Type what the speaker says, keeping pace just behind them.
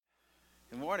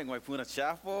morning, Waipuna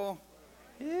Chapel.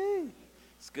 Hey.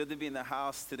 It's good to be in the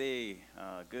house today.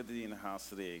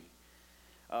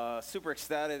 Super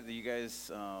excited that you guys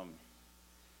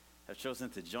have chosen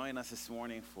to join us this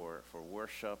morning for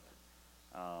worship.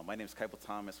 My name is Kaipo,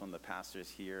 one of the pastors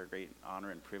here. Great honor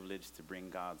and privilege to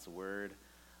bring God's word.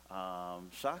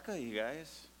 Shaka, you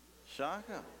guys.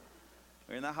 Shaka.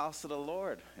 We're in the house of the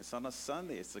Lord. It's on a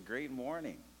Sunday. It's a great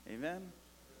morning. Amen?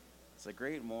 It's a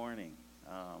great morning.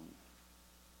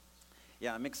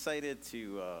 I'm excited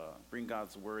to bring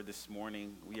God's word this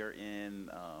morning. We are in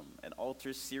an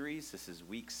altar series. This is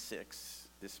week 6.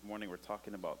 This morning we're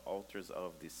talking about altars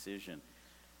of decision.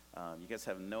 You guys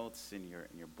have notes in your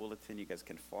bulletin. You guys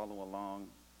can follow along.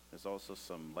 There's also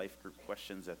some life group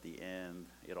questions at the end.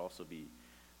 It'll also be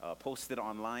posted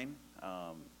online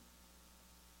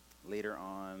later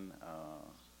on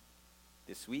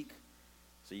this week,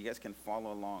 so you guys can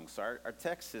follow along. So our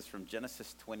text is from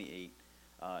Genesis 28.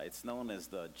 It's known as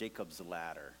the Jacob's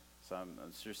Ladder. So I'm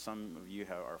sure some of you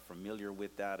are familiar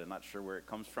with that and not sure where it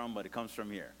comes from, but it comes from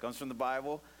here. It comes from the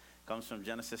Bible. It comes from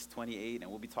Genesis 28,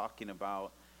 and we'll be talking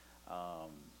about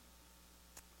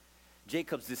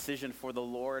Jacob's decision for the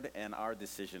Lord and our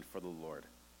decision for the Lord.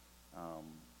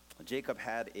 Jacob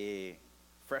had a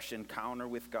fresh encounter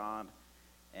with God,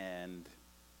 and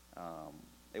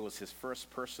it was his first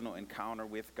personal encounter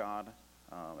with God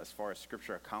as far as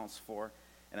Scripture accounts for.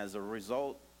 And as a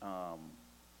result,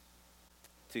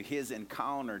 to his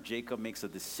encounter, Jacob makes a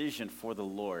decision for the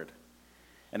Lord.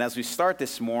 And as we start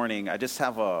this morning, I just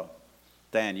have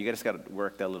Dan, you guys got to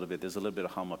work that a little bit. There's a little bit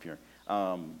of hum up here.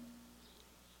 When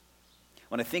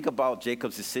I think about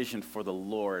Jacob's decision for the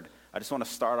Lord, I just want to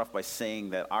start off by saying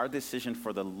that our decision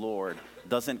for the Lord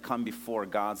doesn't come before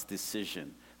God's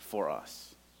decision for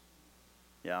us.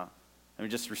 Yeah? Let me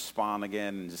just respond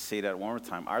again and just say that one more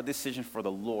time. Our decision for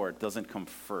the Lord doesn't come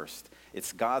first.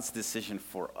 It's God's decision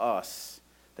for us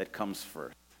that comes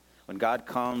first. When God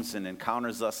comes and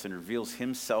encounters us and reveals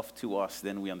himself to us,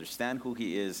 then we understand who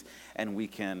he is and we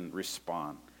can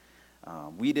respond.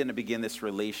 We didn't begin this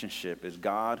relationship. It's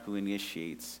God who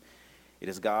initiates. It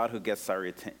is God who gets our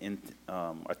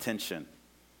attention.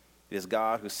 It is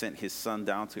God who sent his son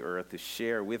down to earth to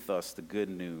share with us the good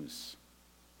news.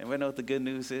 Anyone know what the good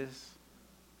news is?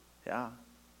 Yeah,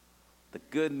 the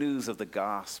good news of the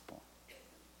gospel,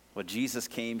 what Jesus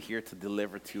came here to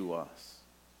deliver to us.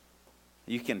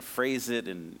 You can phrase it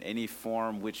in any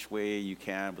form, which way you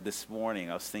can, but this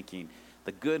morning I was thinking,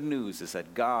 the good news is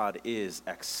that God is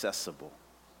accessible.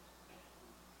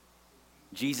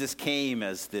 Jesus came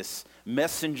as this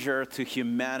messenger to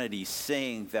humanity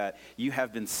saying that you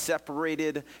have been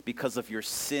separated because of your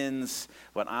sins,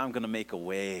 but I'm going to make a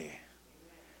way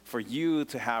for you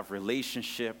to have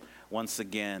relationship once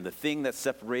again. The thing that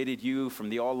separated you from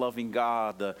the all-loving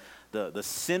God, the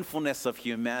sinfulness of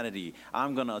humanity,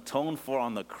 I'm going to atone for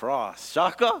on the cross.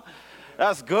 Shaka?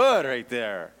 That's good right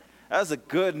there. That's a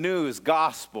good news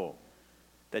gospel.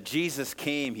 That Jesus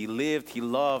came, he lived, he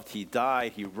loved, he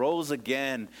died, he rose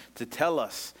again to tell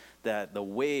us that the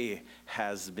way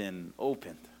has been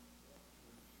opened.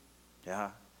 Yeah?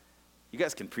 You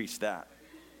guys can preach that.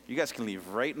 You guys can leave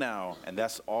right now, and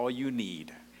that's all you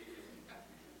need.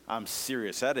 I'm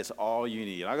serious. That is all you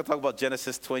need. I'm going to talk about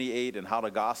Genesis 28 and how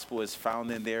the gospel is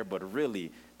found in there, but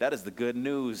really, that is the good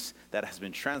news that has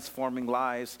been transforming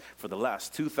lives for the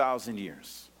last 2,000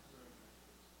 years.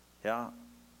 Yeah?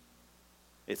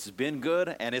 It's been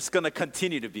good, and it's going to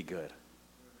continue to be good.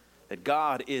 That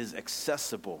God is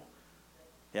accessible.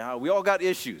 Yeah? We all got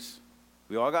issues.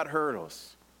 We all got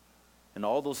hurdles. And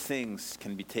all those things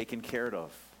can be taken care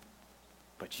of.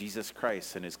 But Jesus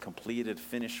Christ and his completed,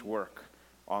 finished work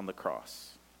on the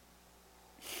cross.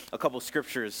 A couple of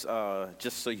scriptures,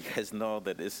 just so you guys know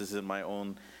that this is in my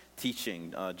own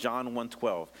teaching. John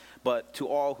 1:12. But to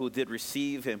all who did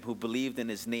receive him, who believed in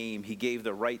his name, he gave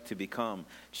the right to become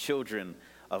children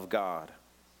of God.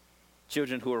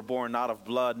 Children who are born not of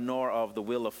blood, nor of the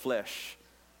will of flesh,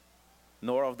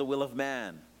 nor of the will of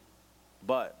man,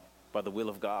 but by the will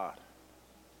of God.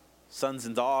 Sons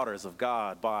and daughters of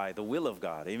God by the will of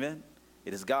God. Amen?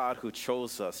 It is God who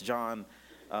chose us. John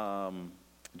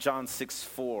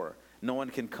 6:4. No one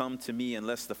can come to me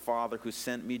unless the Father who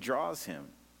sent me draws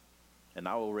him, and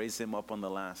I will raise him up on the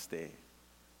last day.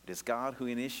 It is God who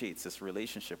initiates this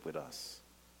relationship with us.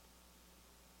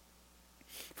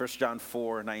 1 John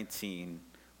 4:19.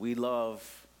 We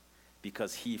love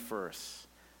because he first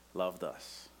loved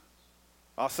us.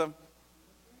 Awesome?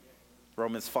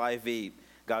 Romans 5:8.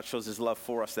 God shows his love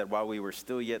for us that while we were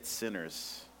still yet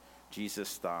sinners,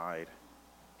 Jesus died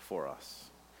for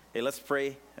us. Hey, let's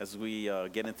pray as we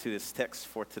get into this text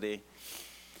for today.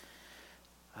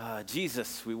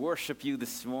 Jesus, we worship you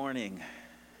this morning.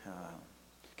 Uh,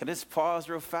 can I just pause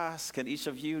real fast? Can each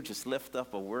of you just lift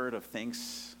up a word of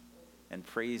thanks and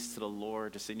praise to the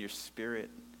Lord just in your spirit?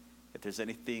 If there's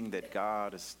anything that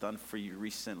God has done for you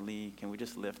recently, can we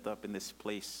just lift up in this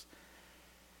place?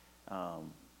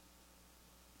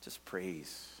 Just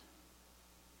praise.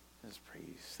 Just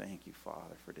praise. Thank you,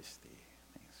 Father, for this day.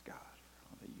 Thanks, God,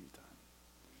 for all that you've done.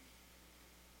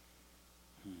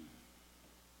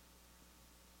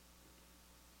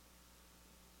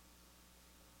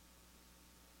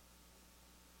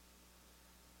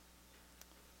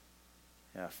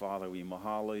 Yeah, Father, we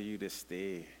mahalo you this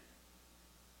day.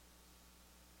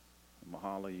 We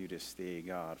mahalo you this day,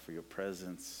 God, for your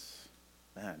presence.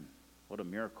 Man, what a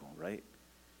miracle, right?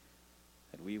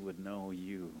 That we would know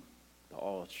you, the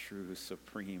all-true,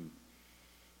 supreme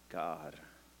God.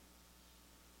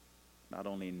 Not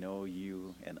only know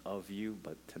you and of you,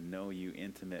 but to know you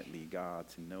intimately, God,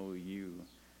 to know you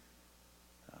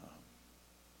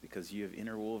because you have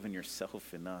interwoven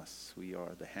yourself in us. We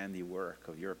are the handiwork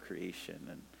of your creation,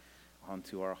 and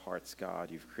onto our hearts,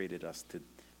 God, you've created us to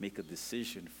make a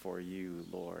decision for you,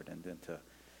 Lord, and then to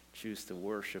choose to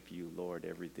worship you, Lord,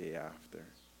 every day after.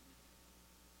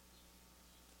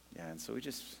 Yeah, and so we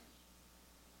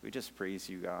just praise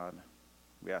you, God.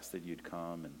 We ask that you'd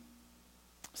come and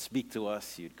speak to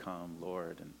us. You'd come,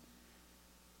 Lord, and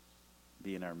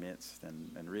be in our midst.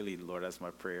 And really, Lord, that's my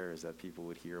prayer, is that people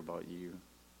would hear about you.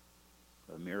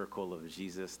 The miracle of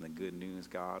Jesus and the good news,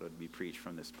 God, would be preached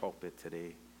from this pulpit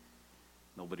today.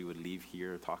 Nobody would leave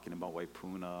here talking about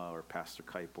Waipuna or Pastor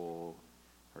Kaipo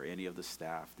or any of the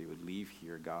staff. They would leave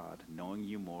here, God, knowing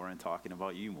you more and talking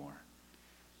about you more.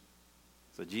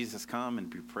 So Jesus, come and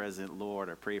be present, Lord.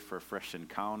 I pray for a fresh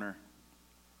encounter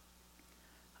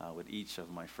with each of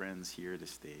my friends here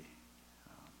this day.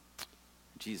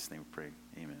 In Jesus' name we pray.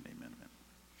 Amen, amen, amen.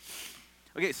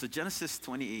 Okay, so Genesis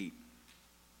 28.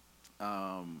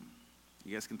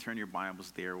 You guys can turn your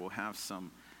Bibles there. We'll have some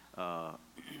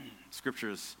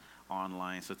scriptures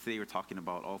online. So today we're talking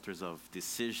about altars of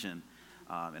decision.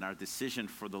 And our decision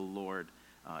for the Lord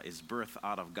is birthed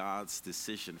out of God's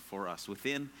decision for us.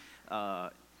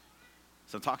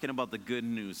 So I'm talking about the good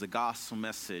news, the gospel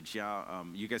message. Yeah,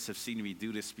 you guys have seen me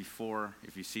do this before.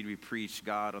 If you've seen me preach,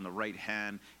 God on the right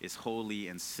hand is holy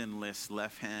and sinless.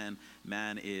 Left hand,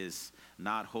 man is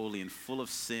not holy and full of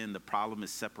sin. The problem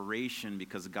is separation,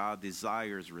 because God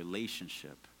desires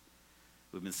relationship.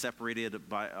 We've been separated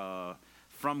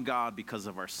from God because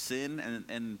of our sin,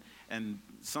 and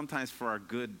sometimes for our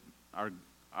good,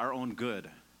 our own good,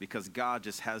 because God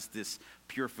just has this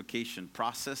purification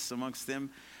process amongst them.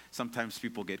 Sometimes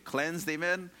people get cleansed,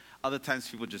 amen. Other times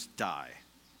people just die.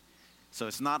 So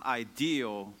it's not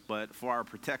ideal, but for our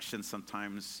protection,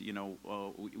 sometimes,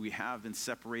 we have been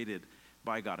separated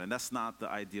by God, and that's not the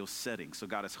ideal setting. So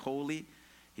God is holy.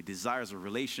 He desires a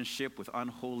relationship with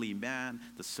unholy man.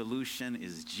 The solution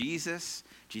is Jesus.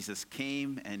 Jesus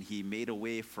came and he made a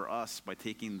way for us by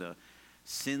taking the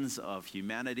sins of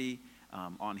humanity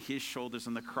on his shoulders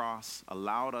on the cross,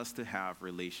 allowed us to have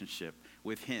relationship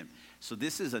with him. So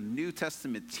this is a New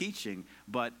Testament teaching,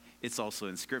 but it's also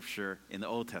in Scripture in the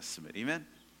Old Testament. Amen?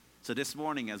 So this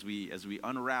morning, as we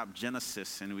unwrap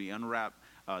Genesis and we unwrap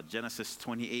Genesis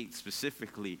 28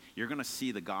 specifically, you're going to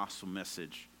see the gospel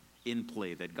message in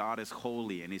play, that God is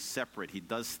holy and he's separate. He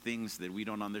does things that we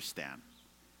don't understand.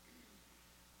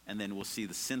 And then we'll see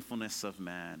the sinfulness of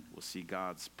man. We'll see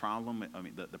God's problem,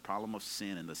 the problem of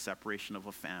sin and the separation of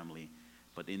a family.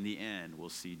 But in the end, we'll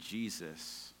see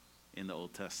Jesus in the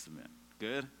Old Testament.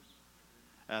 Good?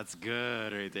 That's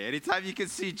good right there. Anytime you can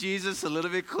see Jesus a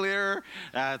little bit clearer,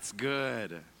 that's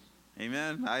good.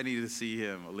 Amen? I need to see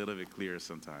him a little bit clearer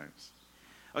sometimes.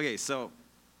 Okay, so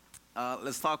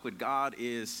let's talk what God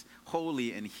is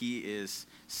holy and he is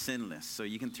sinless. So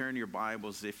you can turn your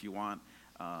Bibles if you want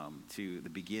to the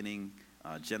beginning,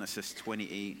 Genesis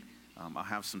 28. I'll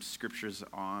have some scriptures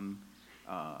online.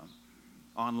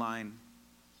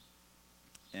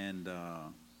 And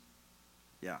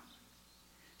yeah.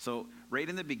 So right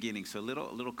in the beginning, so a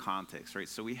little context, right?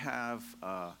 So we have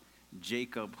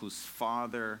Jacob, whose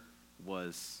father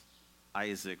was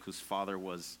Isaac, whose father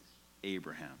was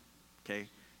Abraham. Okay?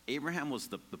 Abraham was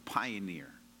the pioneer.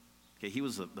 Okay, he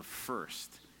was the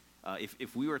first.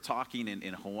 If we were talking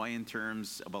in Hawaiian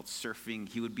terms about surfing,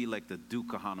 he would be like the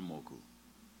Duke of Hanamoku.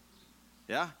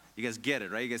 Yeah? You guys get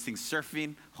it, right? You guys think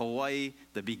surfing, Hawaii,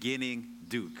 the beginning,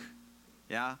 Duke.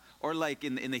 Yeah? Or like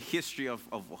in the history of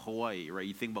Hawaii, right?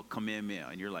 You think about Kamehameha,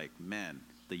 and you're like, man,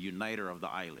 the uniter of the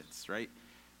islands, right?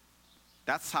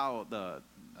 That's how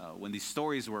when these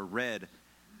stories were read,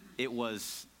 it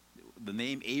was the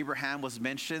name Abraham was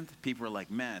mentioned, people were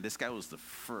like, man, this guy was the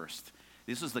first.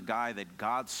 This was the guy that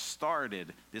God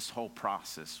started this whole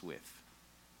process with.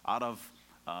 After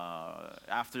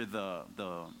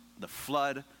the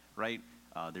flood, right?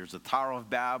 There's the Tower of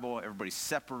Babel. Everybody's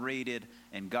separated,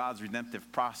 and God's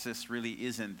redemptive process really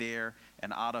isn't there.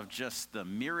 And out of just the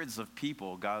myriads of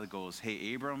people, God goes,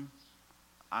 hey, Abram,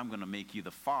 I'm going to make you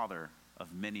the father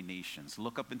of many nations.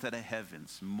 Look up into the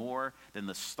heavens. More than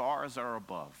the stars are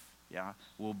above,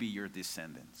 will be your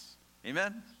descendants.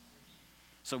 Amen?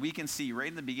 So we can see right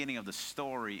in the beginning of the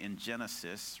story in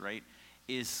Genesis, right,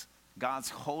 is God's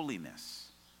holiness.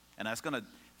 And I was going to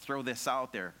throw this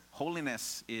out there.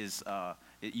 Holiness is, not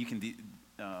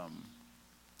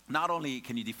only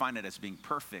can you define it as being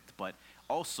perfect, but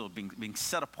also being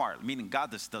set apart, meaning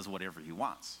God just does whatever he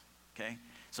wants, okay?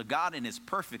 So God in his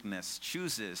perfectness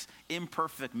chooses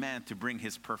imperfect man to bring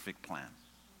his perfect plan.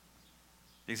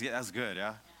 That's good,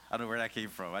 yeah? I don't know where that came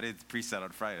from. I didn't preach that on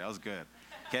Friday. That was good,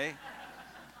 okay?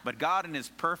 But God in his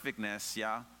perfectness,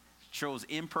 chose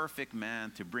imperfect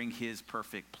man to bring his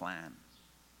perfect plan.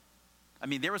 I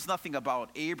mean, there was nothing about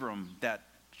Abram that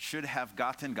should have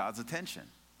gotten God's attention,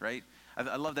 right?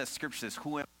 I love that scripture says,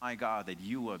 who am I, God, that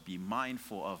you would be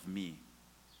mindful of me?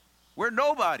 We're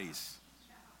nobodies.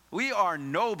 We are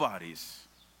nobodies.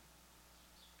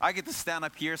 I get to stand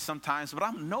up here sometimes, but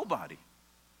I'm nobody.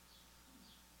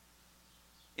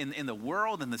 In the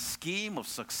world, in the scheme of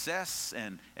success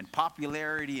and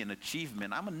popularity and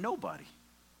achievement, I'm a nobody.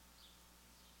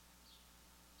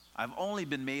 I've only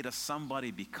been made a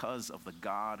somebody because of the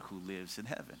God who lives in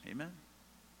heaven. Amen?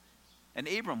 And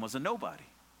Abram was a nobody.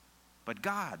 But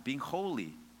God, being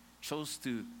holy, chose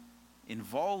to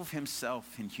involve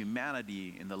himself in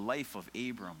humanity in the life of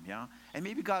Abram, And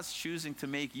maybe God's choosing to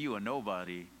make you a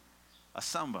nobody, a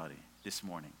somebody this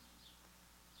morning.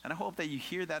 And I hope that you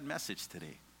hear that message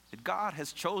today, that God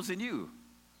has chosen you.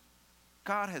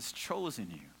 God has chosen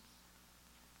you.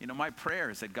 You know, my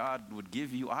prayer is that God would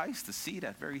give you eyes to see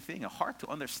that very thing, a heart to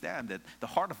understand that the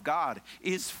heart of God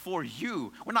is for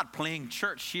you. We're not playing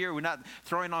church here. We're not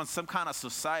throwing on some kind of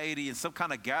society and some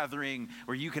kind of gathering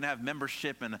where you can have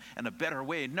membership and a better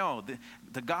way. No,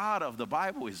 the God of the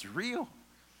Bible is real.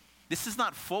 This is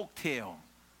not folk tale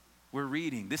we're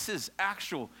reading. This is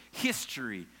actual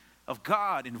history of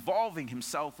God involving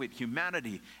himself with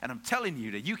humanity. And I'm telling you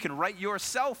that you can write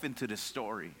yourself into this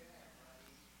story.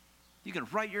 You can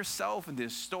write yourself in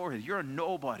this story. You're a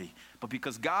nobody, but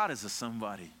because God is a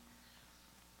somebody,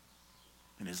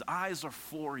 and his eyes are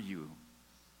for you,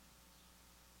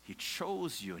 he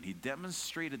chose you, and he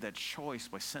demonstrated that choice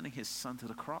by sending his son to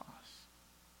the cross.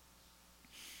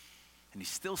 And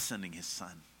he's still sending his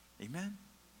son, amen,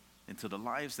 into the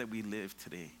lives that we live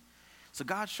today. So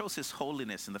God shows his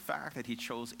holiness in the fact that he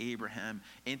chose Abraham.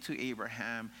 Into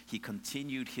Abraham, he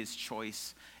continued his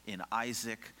choice in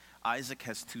Isaac. Isaac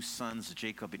has two sons,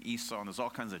 Jacob and Esau, and there's all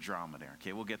kinds of drama there.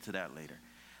 Okay, we'll get to that later.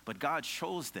 But God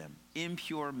chose them,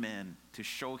 impure men, to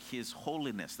show his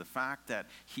holiness, the fact that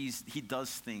he does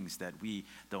things that we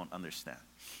don't understand.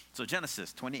 So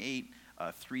Genesis 28,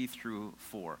 3 through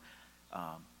 4.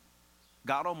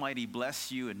 God Almighty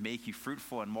bless you and make you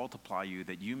fruitful and multiply you,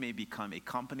 that you may become a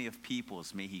company of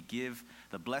peoples. May he give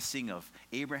the blessing of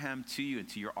Abraham to you and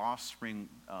to your offspring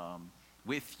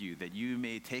with you, that you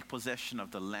may take possession of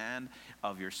the land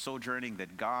of your sojourning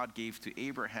that God gave to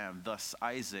Abraham. Thus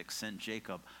Isaac sent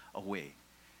Jacob away.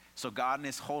 So God in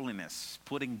his holiness,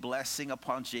 putting blessing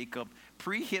upon Jacob,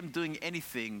 pre him doing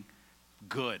anything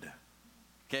good.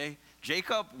 Okay?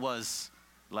 Jacob was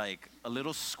like a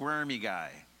little squirmy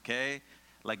guy. Okay?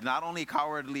 Like not only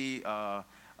cowardly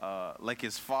like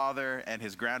his father and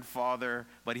his grandfather,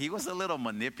 but he was a little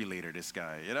manipulator, this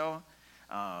guy, you know?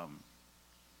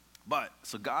 But,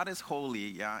 so God is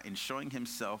holy, in showing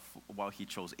himself while he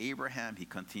chose Abraham. He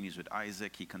continues with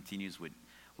Isaac. He continues with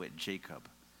Jacob.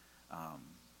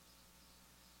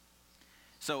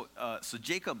 So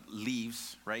Jacob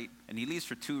leaves, right? And he leaves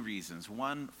for two reasons.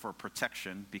 One, for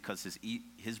protection, because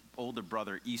his older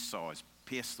brother Esau is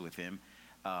pissed with him.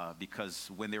 Because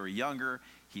when they were younger,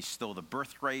 he stole the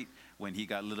birthright. When he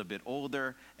got a little bit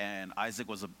older, and Isaac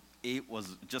was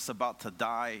just about to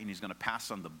die, and he's going to pass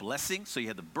on the blessing. So he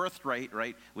had the birthright,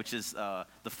 right, which is the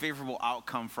favorable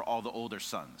outcome for all the older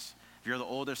sons. If you're the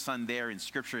older son there in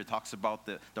Scripture, it talks about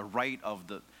the right of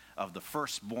the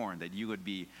firstborn, that you would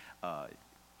be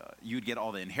you'd get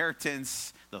all the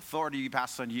inheritance, the authority you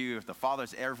pass on you. If the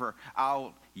father's ever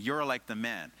out, you're like the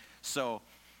man. So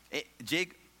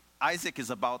Isaac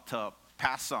is about to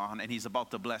pass on, and he's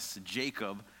about to bless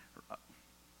Jacob,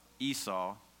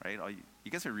 Esau, right? You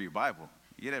guys read your Bible.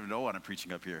 You never know what I'm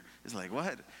preaching up here. It's like,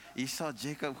 what? Esau,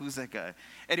 Jacob, who's that guy?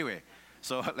 Anyway,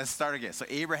 so let's start again. So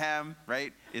Abraham,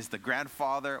 right, is the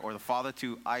grandfather or the father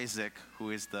to Isaac,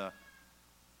 who is the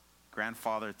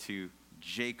grandfather to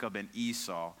Jacob and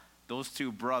Esau. Those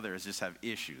two brothers just have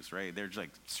issues, right? They're just like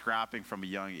scrapping from a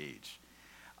young age.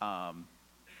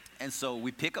 And so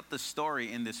we pick up the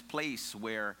story in this place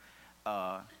where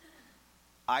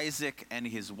Isaac and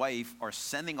his wife are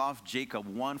sending off Jacob,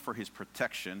 one, for his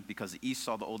protection, because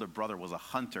Esau, the older brother, was a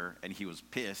hunter, and he was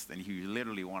pissed, and he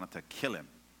literally wanted to kill him,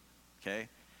 okay?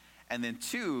 And then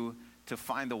two, to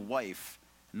find a wife,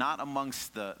 not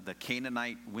amongst the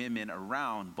Canaanite women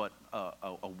around, but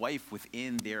a wife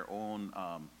within their own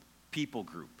people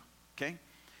group, okay?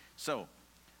 So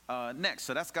next,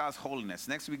 so that's God's holiness.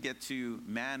 Next we get to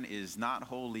man is not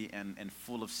holy and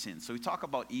full of sin. So we talk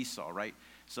about Esau, right?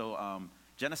 So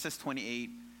Genesis 28,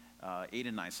 8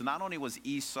 and 9. So not only was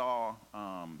Esau,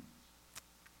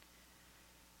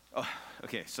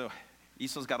 so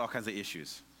Esau's got all kinds of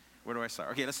issues. Where do I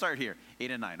start? Okay, let's start here,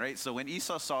 8 and 9, right? So when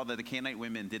Esau saw that the Canaanite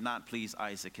women did not please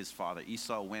Isaac, his father,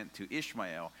 Esau went to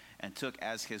Ishmael and took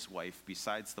as his wife,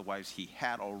 besides the wives he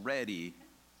had already,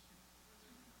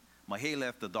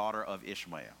 Mahaleth, the daughter of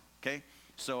Ishmael, okay?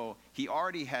 So he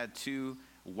already had two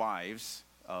wives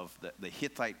of the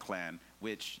Hittite clan,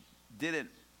 which didn't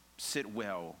sit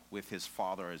well with his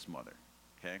father or his mother,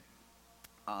 okay?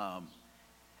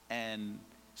 And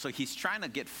so he's trying to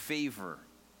get favor,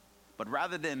 but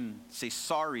rather than say,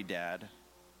 sorry, Dad,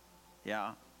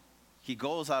 yeah, he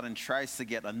goes out and tries to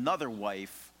get another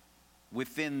wife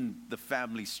within the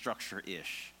family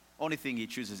structure-ish. Only thing he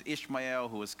chooses Ishmael,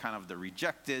 who is kind of the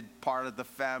rejected part of the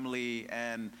family,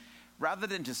 and rather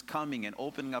than just coming and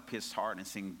opening up his heart and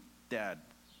saying, Dad,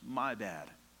 my bad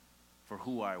for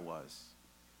who I was,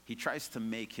 he tries to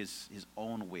make his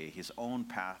own way, his own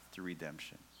path to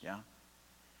redemption, yeah?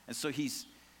 And so he's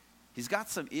got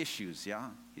some issues, yeah?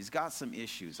 He's got some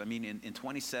issues. I mean, in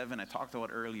 27, I talked about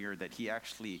earlier that he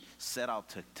actually set out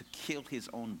to kill his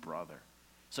own brother.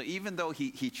 So even though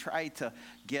he tried to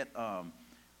get a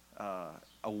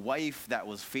wife that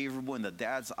was favorable in the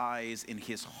dad's eyes, in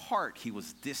his heart he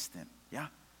was distant, yeah?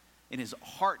 In his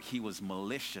heart he was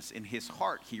malicious. In his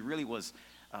heart he really was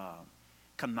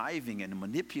conniving and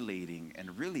manipulating,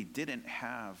 and really didn't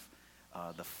have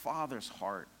the father's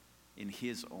heart in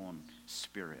his own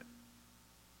spirit.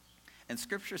 And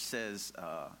scripture says,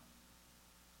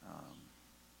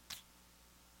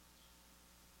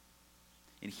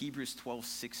 in Hebrews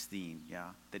 12:16, yeah,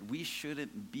 that we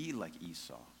shouldn't be like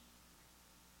Esau.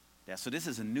 Yeah, so this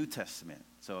is a New Testament.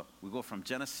 So we go from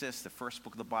Genesis, the first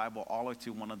book of the Bible, all the way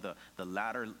to one of the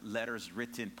latter letters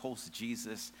written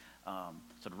post-Jesus.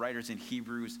 So the writers in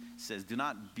Hebrews says, do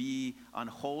not be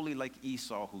unholy like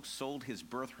Esau, who sold his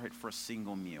birthright for a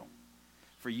single meal.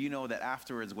 For you know that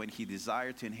afterwards, when he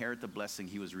desired to inherit the blessing,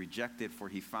 he was rejected, for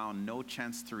he found no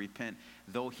chance to repent,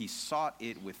 though he sought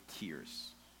it with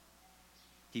tears.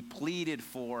 He pleaded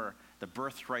for the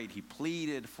birthright, he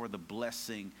pleaded for the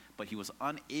blessing, but he was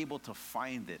unable to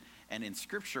find it. And in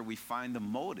Scripture, we find the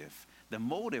motive. The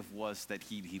motive was that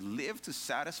he lived to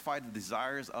satisfy the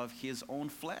desires of his own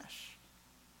flesh.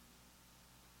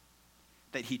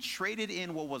 That he traded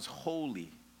in what was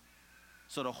holy.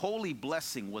 So the holy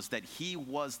blessing was that he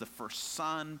was the first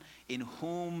son in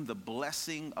whom the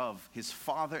blessing of his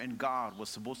father and God was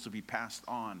supposed to be passed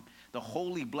on. The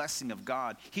holy blessing of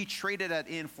God. He traded that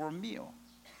in for a meal.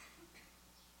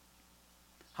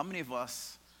 How many of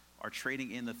us are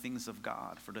trading in the things of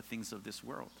God for the things of this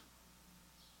world?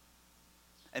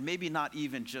 And maybe not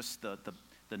even just the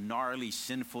gnarly,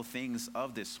 sinful things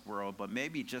of this world, but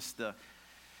maybe just the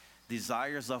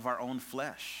desires of our own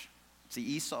flesh. See,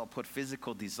 Esau put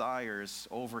physical desires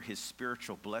over his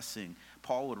spiritual blessing.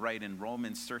 Paul would write in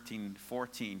Romans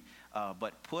 13:14,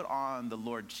 but put on the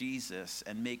Lord Jesus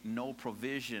and make no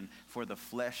provision for the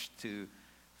flesh to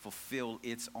fulfill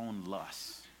its own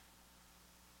lusts.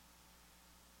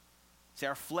 See,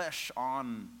 our flesh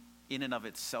in and of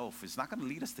itself is not going to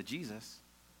lead us to Jesus.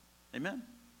 Amen?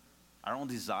 Our own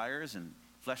desires and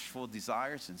fleshful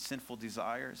desires and sinful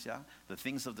desires, yeah? The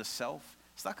things of the self.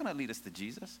 It's not going to lead us to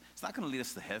Jesus. It's not going to lead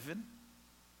us to heaven.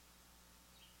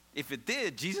 If it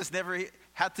did, Jesus never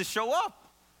had to show up.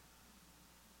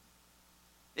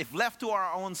 If left to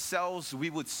our own selves, we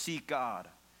would seek God.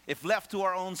 If left to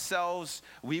our own selves,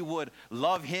 we would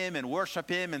love him and worship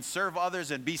him and serve others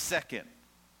and be second.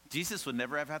 Jesus would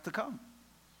never have had to come.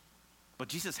 But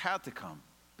Jesus had to come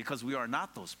because we are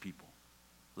not those people.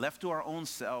 Left to our own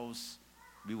selves,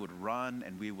 we would run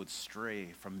and we would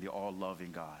stray from the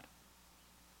all-loving God.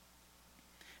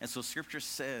 And so Scripture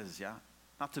says, yeah,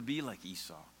 not to be like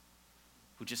Esau,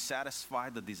 who just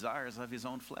satisfied the desires of his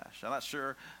own flesh. I'm not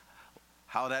sure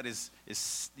how that is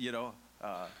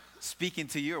speaking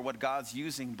to you or what God's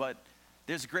using, but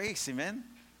there's grace, amen?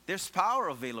 There's power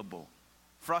available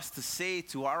for us to say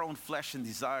to our own flesh and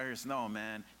desires, no,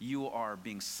 man, you are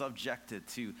being subjected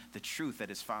to the truth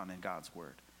that is found in God's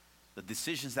word. The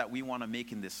decisions that we want to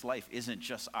make in this life isn't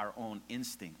just our own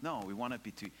instinct. No, we want it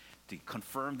to be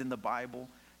confirmed in the Bible,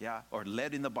 or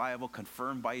led in the Bible,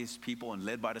 confirmed by his people, and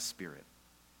led by the Spirit.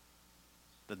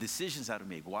 The decisions that we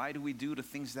make. Why do we do the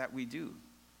things that we do?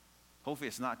 Hopefully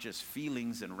it's not just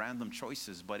feelings and random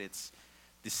choices, but it's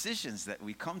decisions that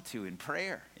we come to in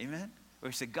prayer. Amen? Where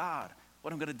we say, God,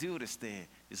 what I'm going to do this day.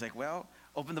 He's like, well,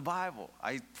 open the Bible.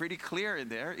 I'm pretty clear in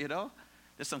there,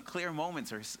 There's some clear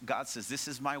moments where God says, this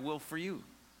is my will for you.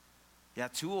 Yeah,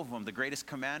 two of them, the greatest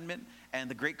commandment and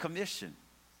the Great Commission.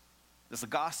 There's a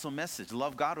gospel message.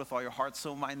 Love God with all your heart,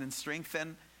 soul, mind, and strength,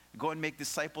 and go and make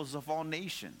disciples of all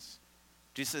nations.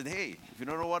 Jesus said, hey, if you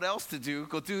don't know what else to do,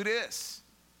 go do this.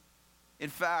 In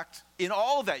fact, in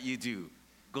all that you do,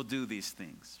 go do these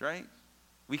things, right?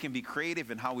 We can be creative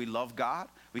in how we love God.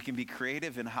 We can be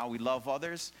creative in how we love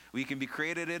others. We can be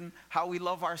creative in how we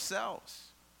love ourselves.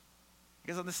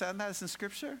 You guys understand that? It's in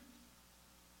Scripture.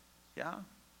 Yeah?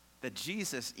 That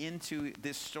Jesus, into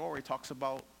this story, talks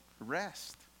about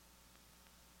rest.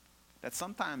 That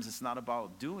sometimes it's not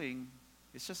about doing,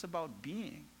 it's just about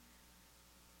being.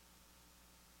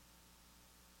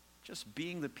 Just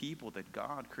being the people that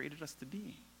God created us to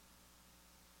be.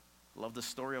 Love the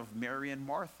story of Mary and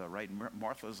Martha, right?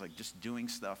 Martha's like just doing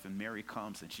stuff, and Mary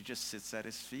comes and she just sits at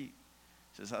his feet.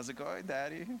 She says, how's it going,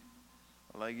 Daddy?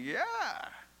 I'm like, yeah.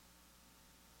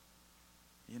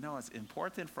 It's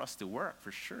important for us to work,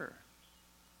 for sure.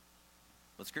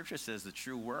 But Scripture says the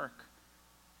true work,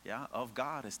 of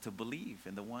God is to believe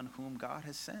in the one whom God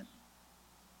has sent.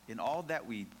 In all that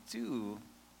we do,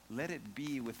 let it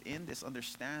be within this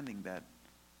understanding that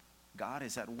God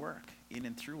is at work in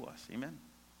and through us. Amen?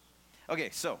 Okay,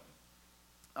 so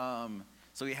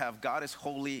we have God is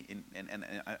holy, and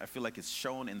I feel like it's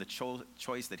shown in the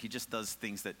choice that he just does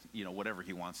things that, whatever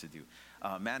he wants to do.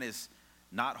 Man is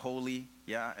not holy,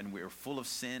 and we're full of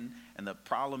sin, and the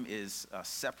problem is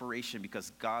separation,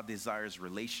 because God desires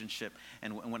relationship.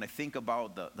 And when I think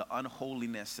about the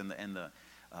unholiness and the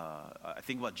I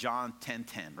think about John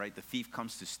 10:10, right? The thief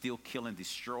comes to steal, kill, and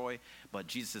destroy, but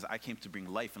Jesus says, I came to bring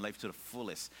life, and life to the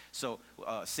fullest. So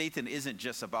Satan isn't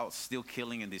just about still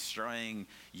killing and destroying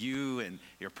you and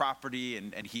your property,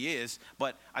 and he is,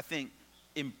 but I think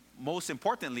most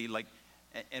importantly,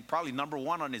 and probably number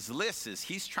one on his list is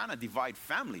he's trying to divide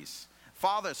families.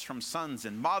 Fathers from sons,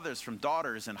 and mothers from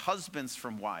daughters, and husbands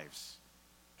from wives.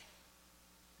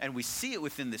 And we see it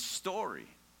within this story.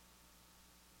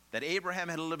 That Abraham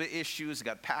had a little bit of issues,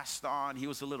 got passed on. He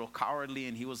was a little cowardly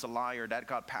and he was a liar. That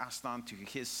got passed on to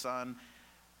his son,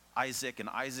 Isaac. And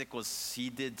Isaac he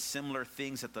did similar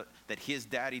things that his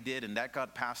daddy did, and that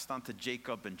got passed on to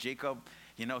Jacob. And Jacob,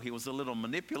 he was a little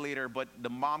manipulator, but the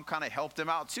mom kind of helped him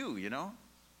out too,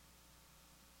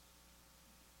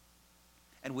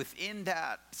 And within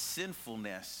that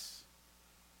sinfulness,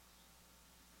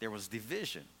 there was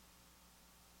division.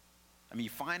 I mean, you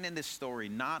find in this story,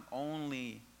 not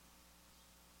only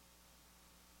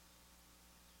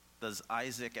does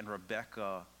Isaac and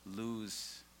Rebekah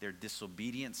lose their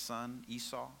disobedient son,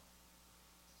 Esau,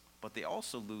 but they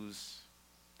also lose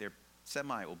their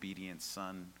semi-obedient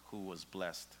son, who was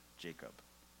blessed, Jacob.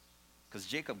 Because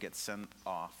Jacob gets sent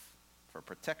off for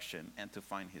protection and to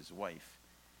find his wife.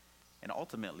 And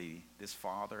ultimately, this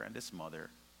father and this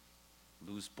mother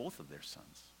lose both of their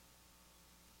sons,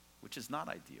 which is not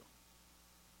ideal.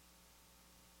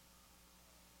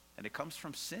 And it comes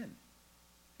from sin.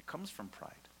 It comes from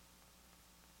pride.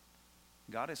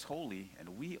 God is holy,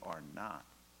 and we are not.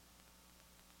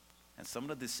 And some of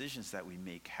the decisions that we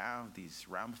make have these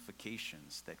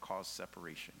ramifications that cause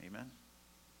separation. Amen?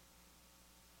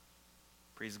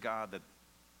 Praise God that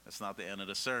that's not the end of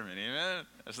the sermon. Amen?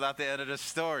 That's not the end of the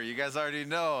story. You guys already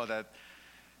know that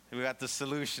we got the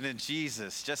solution in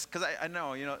Jesus. Just because I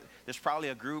know, there's probably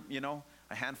a group,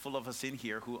 a handful of us in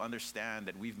here who understand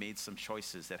that we've made some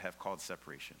choices that have caused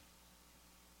separation.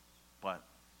 But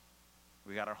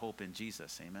we got our hope in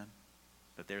Jesus, amen?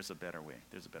 That there's a better way.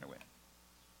 There's a better way.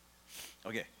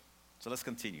 Okay, so let's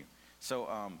continue. So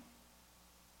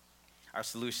our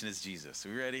solution is Jesus. Are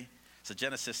we ready? So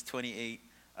Genesis 28,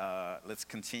 let's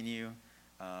continue.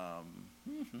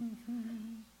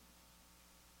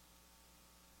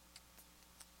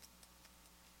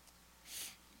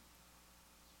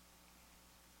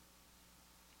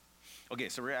 Okay,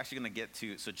 so we're actually going to get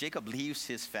to, so Jacob leaves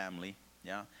his family,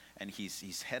 Yeah, and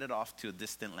he's headed off to a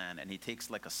distant land, and he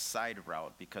takes like a side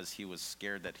route because he was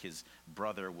scared that his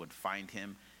brother would find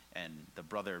him, and the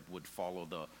brother would follow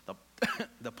the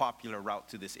the popular route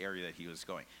to this area that he was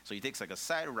going. So he takes like a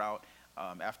side route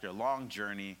after a long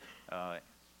journey.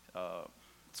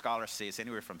 Scholars say it's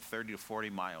anywhere from 30 to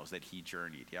 40 miles that he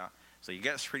journeyed. Yeah, so he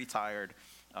gets pretty tired,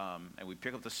 and we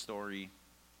pick up the story.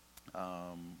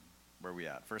 Where are we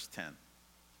at? Verse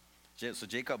 10. So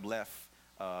Jacob left.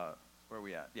 Where are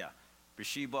we at? Yeah.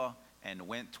 Beersheba, and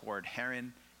went toward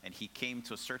Haran, and he came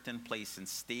to a certain place and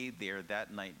stayed there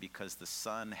that night because the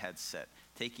sun had set.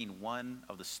 Taking one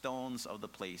of the stones of the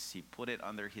place, he put it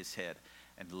under his head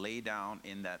and lay down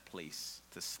in that place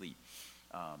to sleep.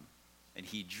 And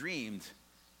he dreamed,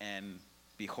 and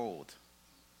behold,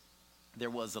 there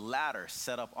was a ladder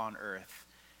set up on earth,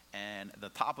 and the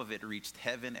top of it reached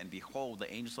heaven, and behold, the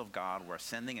angels of God were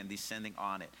ascending and descending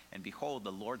on it. And behold,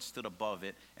 the Lord stood above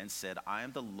it and said, I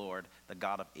am the Lord, the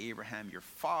God of Abraham, your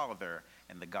father,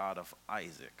 and the God of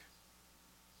Isaac.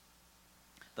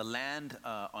 The land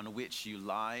on which you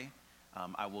lie,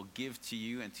 I will give to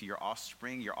you and to your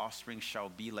offspring. Your offspring shall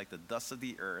be like the dust of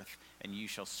the earth, and you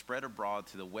shall spread abroad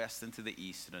to the west and to the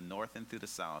east, to the north and to the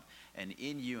south. And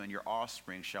in you and your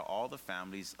offspring shall all the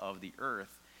families of the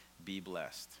earth be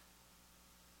blessed.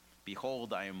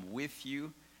 Behold, I am with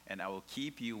you, and I will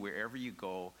keep you wherever you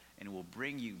go, and will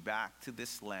bring you back to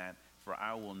this land, for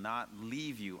I will not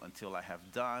leave you until I have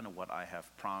done what I have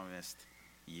promised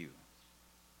you.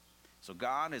 So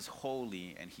God is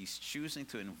holy, and he's choosing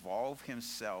to involve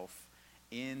himself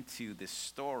into this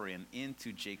story and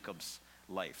into Jacob's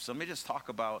life. So let me just talk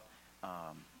about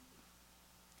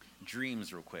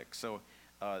dreams real quick. So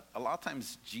a lot of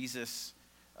times Jesus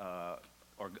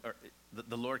or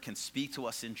the Lord can speak to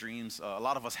us in dreams. A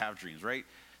lot of us have dreams, right?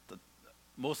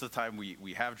 Most of the time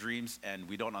we have dreams and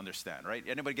we don't understand, right?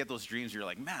 Anybody get those dreams? You're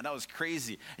like, man, that was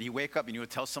crazy. And you wake up and you would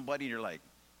tell somebody and you're like,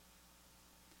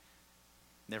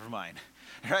 never mind,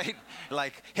 right?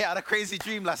 Like, hey, I had a crazy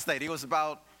dream last night. It was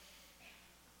about,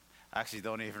 I actually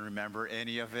don't even remember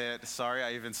any of it. Sorry,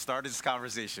 I even started this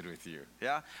conversation with you,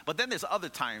 yeah? But then there's other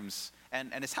times,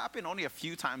 and it's happened only a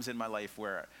few times in my life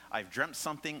where I've dreamt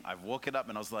something, I've woken up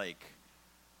and I was like,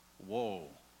 whoa,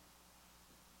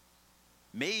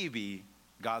 maybe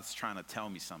God's trying to tell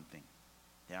me something,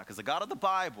 yeah? Because the God of the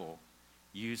Bible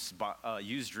used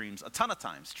dreams a ton of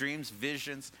times. Dreams,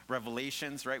 visions,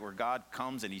 revelations, right? Where God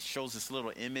comes and he shows this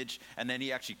little image and then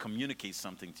he actually communicates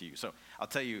something to you. So I'll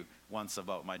tell you once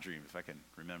about my dream if I can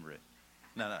remember it.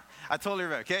 No, I totally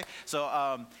remember, okay?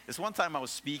 So this one time I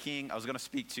was going to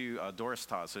speak to Doris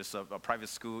Todd. So it's a private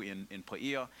school in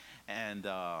Paia, and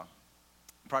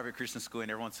private Christian school,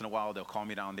 and every once in a while they'll call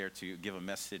me down there to give a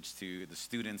message to the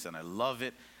students, and I love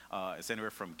it. It's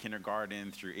anywhere from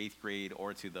kindergarten through 8th grade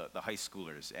or to the high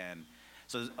schoolers. And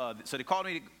so they called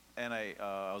me, and I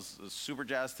was super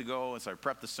jazzed to go, and so I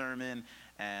prepped the sermon.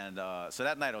 And so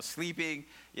that night I was sleeping,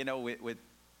 with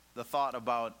the thought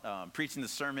about preaching the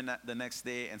sermon the next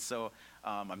day. And so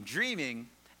I'm dreaming,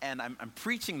 and I'm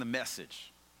preaching the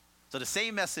message. So the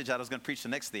same message that I was going to preach the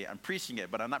next day, I'm preaching it,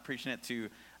 but I'm not preaching it to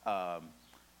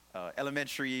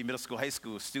elementary, middle school, high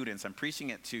school students. I'm preaching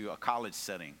it to a college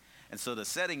setting. And so the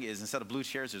setting is, instead of blue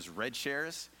chairs, there's red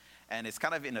chairs. And it's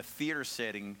kind of in a theater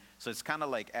setting. So it's kind of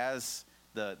like as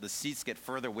the seats get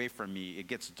further away from me, it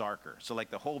gets darker. So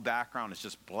like the whole background is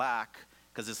just black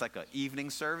because it's like an evening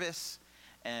service.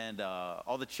 And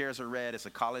all the chairs are red. It's a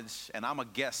college, and I'm a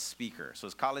guest speaker. So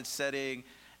it's college setting,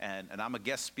 and I'm a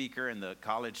guest speaker. And the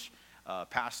college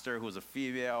pastor, who was a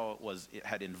female,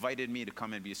 had invited me to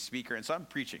come and be a speaker. And so I'm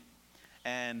preaching.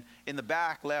 And in the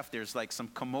back left, there's like some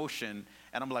commotion,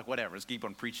 and I'm like, whatever, let's keep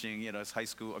on preaching. It's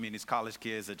it's college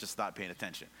kids that just not paying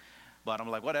attention. But I'm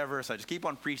like, whatever, so I just keep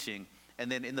on preaching.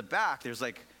 And then in the back, there's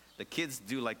like, the kids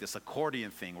do like this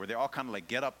accordion thing where they all kind of like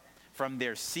get up from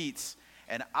their seats,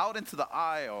 and out into the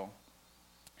aisle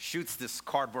shoots this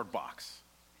cardboard box.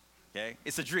 Okay,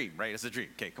 it's a dream, right? It's a dream.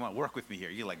 Okay, come on, work with me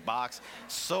here. You like box?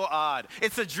 So odd.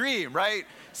 It's a dream, right?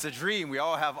 It's a dream. We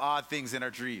all have odd things in our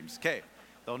dreams. Okay.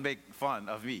 Don't make fun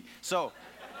of me. So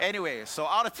anyway, so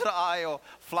out into the aisle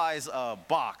flies a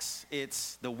box.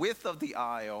 It's the width of the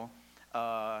aisle.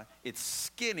 It's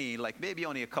skinny, like maybe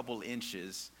only a couple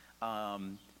inches.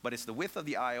 But it's the width of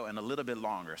the aisle and a little bit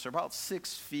longer. So about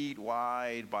 6 feet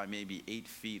wide by maybe 8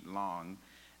 feet long.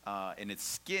 And it's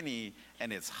skinny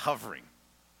and it's hovering.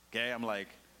 Okay, I'm like,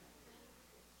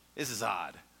 this is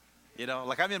odd.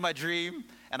 Like I'm in my dream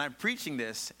and I'm preaching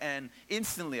this, and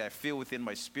instantly I feel within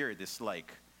my spirit this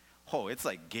like oh, it's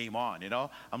like game on,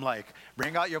 I'm like,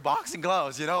 bring out your boxing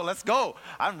gloves, let's go.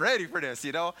 I'm ready for this,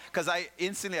 because I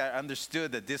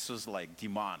understood that this was like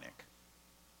demonic.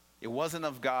 It wasn't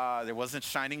of God. There wasn't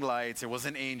shining lights. There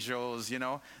wasn't angels,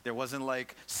 There wasn't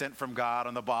like sent from God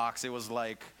on the box. It was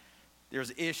like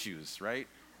there's issues, right?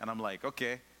 And I'm like,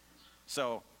 okay.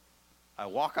 So I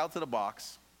walk out to the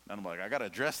box, and I'm like, I got to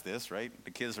address this, right? The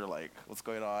kids are like, what's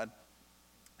going on?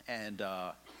 And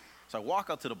so I walk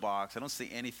out to the box. I don't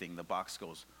see anything. The box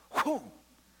goes, whoo,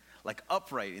 like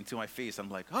upright into my face.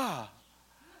 I'm like,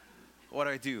 what do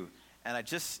I do? And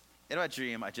in my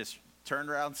dream, I just turn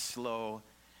around slow,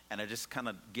 and I just kind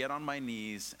of get on my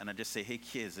knees, and I just say, hey,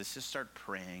 kids, let's just start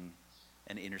praying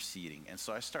and interceding. And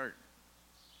so I start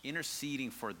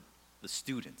interceding for the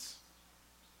students.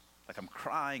 Like I'm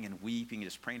crying and weeping,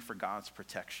 just praying for God's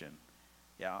protection.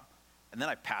 Yeah. And then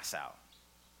I pass out.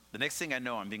 The next thing I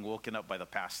know, I'm being woken up by the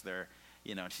pastor,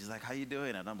 and she's like, how you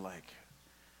doing? And I'm like,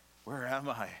 where am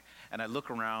I? And I look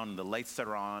around, the lights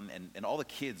are on, and all the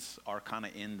kids are kind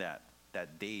of in that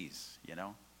daze,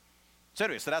 So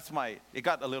anyway, it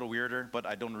got a little weirder, but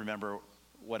I don't remember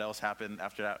what else happened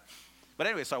after that. But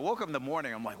anyway, so I woke up in the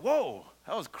morning, I'm like, whoa,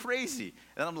 that was crazy.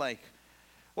 And I'm like,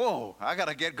 whoa, I got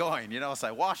to get going, So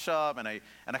I wash up, and I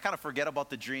kind of forget about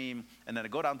the dream, and then I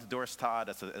go down to Doris Todd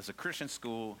as a Christian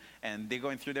school, and they're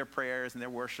going through their prayers and their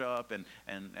worship, and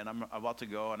I'm about to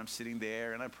go, and I'm sitting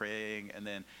there, and I'm praying, and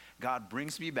then God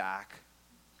brings me back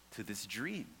to this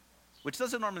dream, which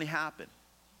doesn't normally happen.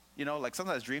 Like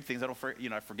sometimes I dream things,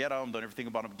 I forget them, don't ever think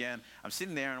about them again. I'm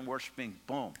sitting there and I'm worshiping,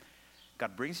 boom.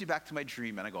 God brings me back to my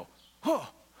dream, and I go,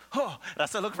 and I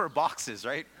start looking for boxes,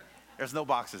 right? There's no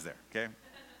boxes there, okay?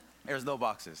 There's no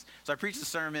boxes. So I preach the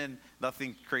sermon,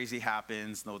 nothing crazy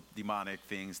happens, no demonic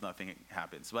things, nothing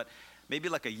happens. But maybe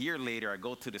like a year later, I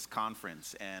go to this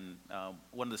conference, and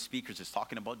one of the speakers is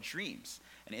talking about dreams.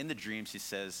 And in the dreams, he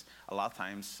says a lot of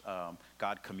times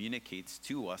God communicates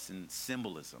to us in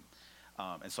symbolism.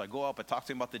 And so I go up, I talk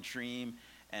to him about the dream,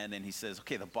 and then he says,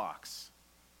 okay, the box.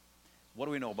 What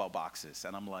do we know about boxes?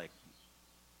 And I'm like,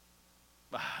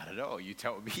 I don't know, you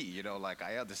tell me, like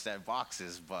I understand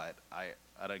boxes, but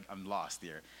I'm lost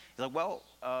here. He's like, well,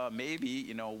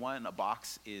 maybe, one, a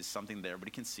box is something that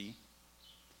everybody can see,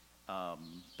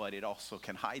 but it also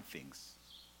can hide things.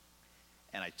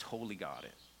 And I totally got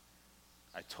it.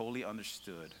 I totally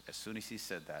understood as soon as he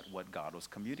said that what God was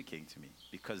communicating to me,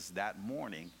 because that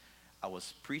morning I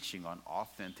was preaching on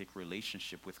authentic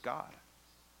relationship with God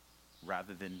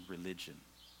rather than religion.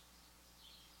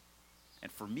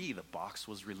 And for me, the box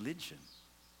was religion.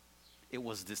 It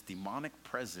was this demonic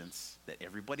presence that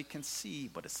everybody can see,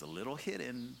 but it's a little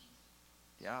hidden.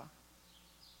 Yeah.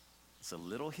 It's a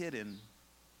little hidden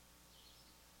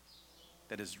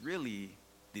that is really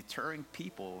deterring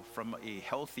people from a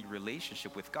healthy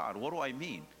relationship with God. What do I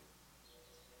mean?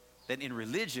 That in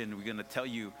religion, we're going to tell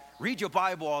you, read your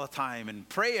Bible all the time and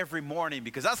pray every morning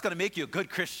because that's going to make you a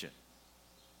good Christian.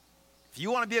 If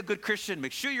you want to be a good Christian,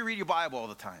 make sure you read your Bible all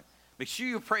the time. Make sure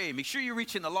you pray. Make sure you're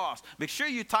reaching the lost. Make sure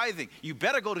you're tithing. You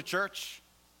better go to church.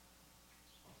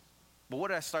 But what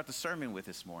did I start the sermon with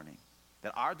this morning?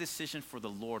 That our decision for the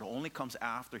Lord only comes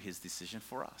after his decision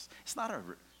for us. It's not a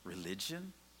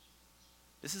religion.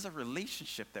 This is a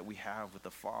relationship that we have with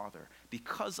the Father.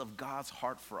 Because of God's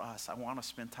heart for us, I want to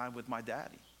spend time with my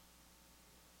daddy.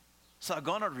 So I'm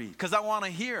going to read because I want to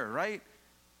hear, right?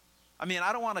 I mean,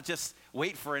 I don't want to just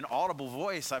wait for an audible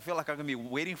voice. I feel like I'm going to be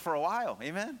waiting for a while.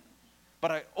 Amen?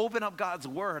 But I open up God's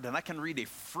word and I can read a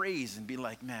phrase and be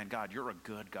like, man, God, you're a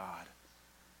good God.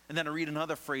 And then I read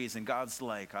another phrase and God's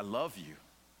like, I love you.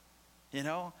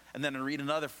 And then I read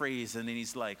another phrase and then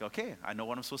he's like, okay, I know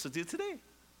what I'm supposed to do today.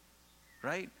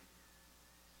 Right?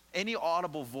 Any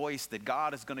audible voice that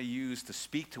God is going to use to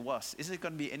speak to us, is it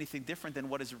going to be anything different than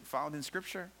what is found in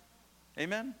Scripture?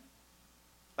 Amen?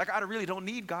 Like, I really don't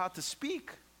need God to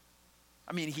speak.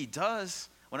 I mean, he does.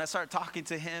 When I start talking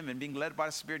to him and being led by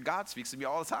the Spirit, God speaks to me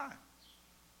all the time.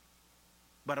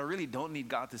 But I really don't need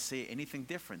God to say anything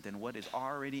different than what is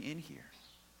already in here.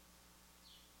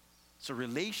 So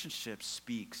relationship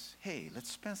speaks, hey,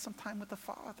 let's spend some time with the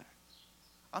Father.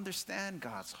 Understand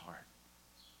God's heart.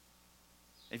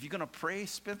 If you're going to pray,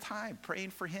 spend time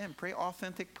praying for him. Pray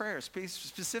authentic prayers. Pray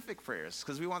specific prayers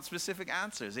because we want specific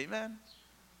answers. Amen?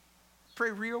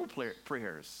 Pray real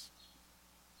prayers.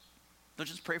 Don't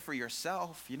just pray for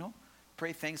yourself,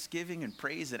 Pray thanksgiving and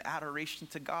praise and adoration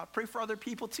to God. Pray for other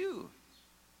people too.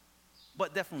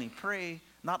 But definitely pray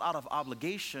not out of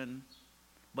obligation,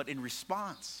 but in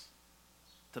response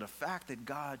to the fact that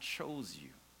God chose you.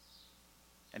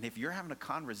 And if you're having a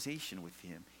conversation with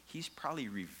him, he's probably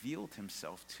revealed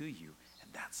himself to you, and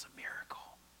that's a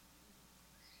miracle.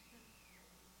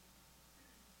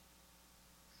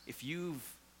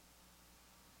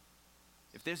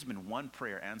 if there's been one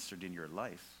prayer answered in your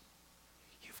life,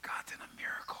 you've gotten a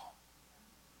miracle.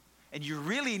 And you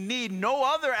really need no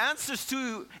other answers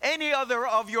to any other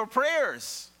of your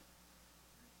prayers.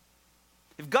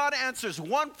 If God answers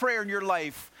one prayer in your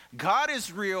life, God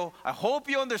is real. I hope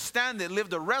you understand it. Live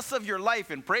the rest of your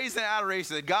life in praise and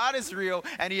adoration that God is real,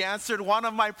 and He answered one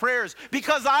of my prayers,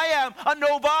 because I am a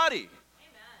nobody. Amen.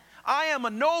 I am a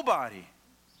nobody.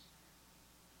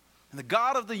 And the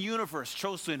God of the universe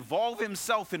chose to involve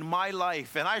Himself in my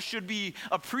life, and I should be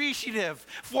appreciative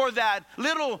for that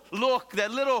little look,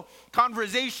 that little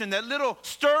conversation, that little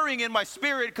stirring in my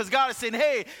spirit, because God is saying,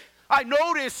 hey, I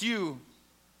notice you.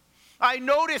 I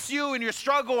notice you in your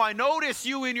struggle. I notice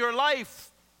you in your life.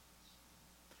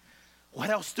 What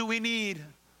else do we need?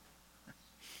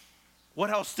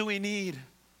 What else do we need?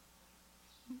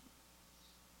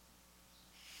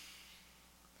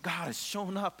 God has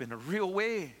shown up in a real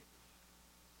way.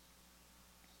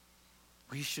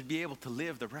 We should be able to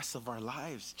live the rest of our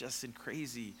lives just in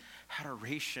crazy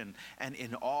adoration and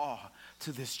in awe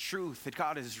to this truth that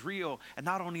God is real. And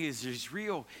not only is He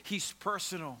real, He's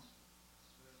personal.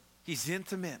 He's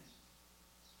intimate.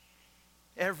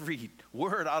 Every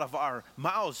word out of our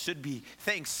mouths should be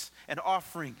thanks and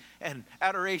offering and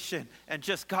adoration and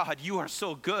just, God, you are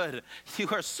so good. You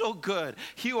are so good.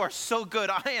 You are so good.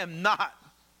 I am not.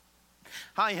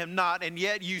 And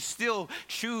yet you still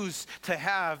choose to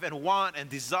have and want and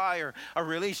desire a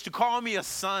relation, to call me a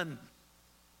son,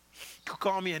 to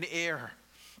call me an heir,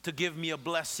 to give me a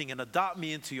blessing and adopt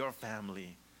me into your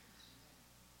family.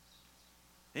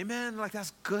 Amen. Like,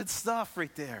 that's good stuff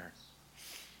right there.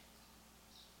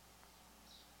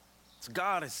 So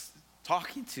God is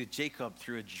talking to Jacob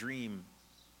through a dream.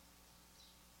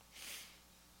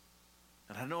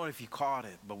 And I don't know if you caught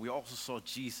it, but we also saw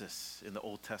Jesus in the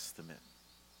Old Testament.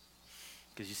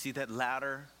 Because you see, that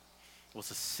ladder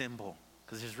was a symbol.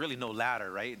 Because there's really no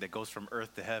ladder, right, that goes from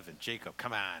earth to heaven. Jacob,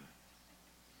 come on.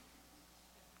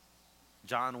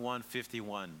 John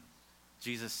 1:51.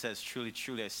 Jesus says, truly,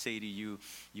 truly, I say to you,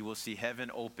 you will see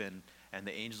heaven open and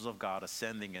the angels of God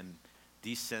ascending and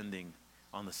descending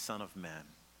on the Son of Man.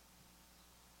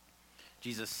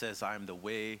 Jesus says, I am the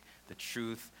way, the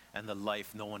truth, and the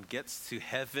life. No one gets to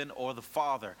heaven or the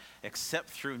Father except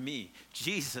through me.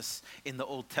 Jesus in the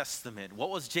Old Testament.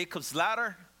 What was Jacob's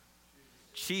ladder?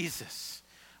 Jesus.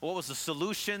 What was the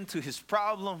solution to his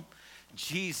problem?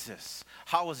 Jesus.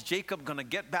 How was Jacob going to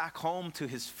get back home to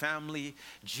his family?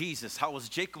 Jesus. How was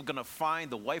Jacob going to find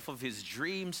the wife of his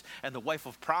dreams and the wife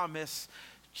of promise?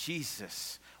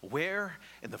 Jesus. Where?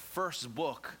 In the first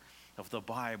book of the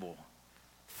Bible,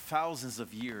 thousands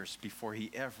of years before he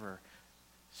ever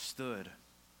stood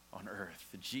on earth.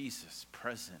 Jesus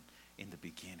present in the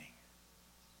beginning.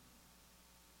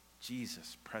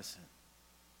 Jesus present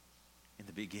in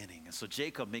the beginning. And so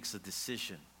Jacob makes a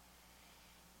decision.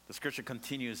 The scripture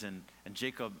continues, and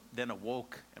Jacob then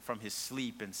awoke from his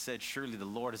sleep and said, surely the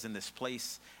Lord is in this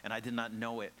place, and I did not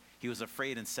know it. He was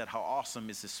afraid and said, how awesome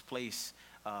is this place?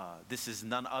 This is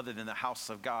none other than the house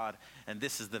of God, and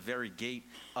this is the very gate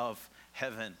of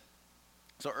heaven.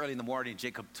 So early in the morning,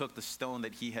 Jacob took the stone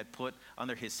that he had put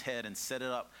under his head and set it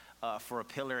up for a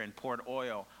pillar and poured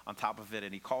oil on top of it.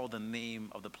 And he called the name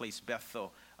of the place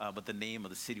Bethel, but the name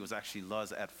of the city was actually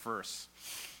Luz at first.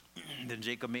 Then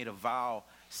Jacob made a vow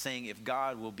saying, if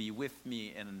God will be with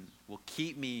me and will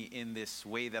keep me in this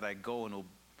way that I go, and will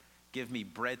give me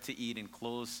bread to eat and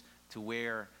clothes to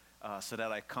wear, so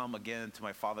that I come again to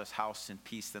my father's house in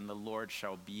peace, then the Lord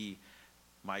shall be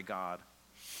my God.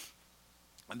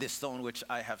 And this stone which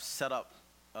I have set up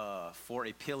for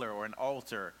a pillar or an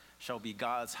altar shall be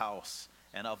God's house.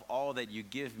 And of all that you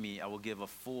give me, I will give a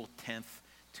full tenth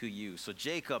to you. So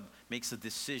Jacob makes a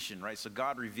decision, right? So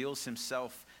God reveals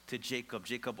himself to Jacob.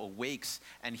 Jacob awakes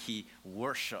and he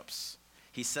worships.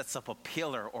 He sets up a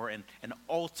pillar or an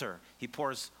altar. He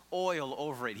pours oil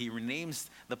over it. He renames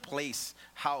the place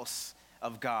house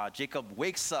of God. Jacob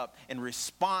wakes up in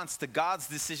response to God's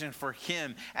decision for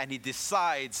him, and he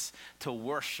decides to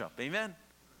worship. Amen?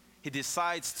 He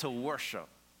decides to worship.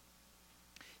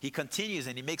 He continues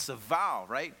and he makes a vow,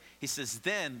 right? He says,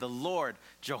 then the Lord,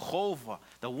 Jehovah,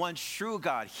 the one true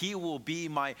God, he will be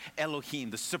my Elohim,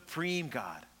 the supreme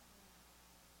God.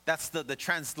 That's the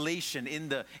translation in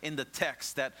the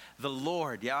text, that the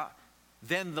Lord,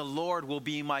 then the Lord will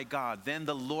be my God. Then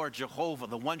the Lord Jehovah,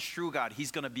 the one true God,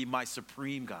 he's going to be my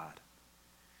supreme God.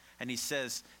 And he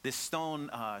says, this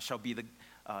stone shall be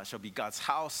God's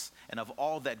house, and of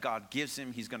all that God gives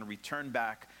him, he's going to return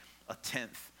back a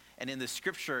tenth. And in the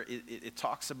scripture, it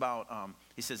talks about,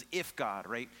 he says, if God,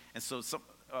 right? And so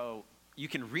you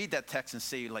can read that text and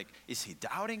say, like, is he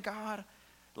doubting God?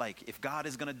 Like, if God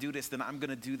is going to do this, then I'm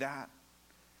going to do that.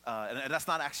 And that's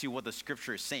not actually what the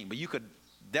scripture is saying, but you could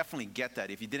definitely get that.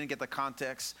 If you didn't get the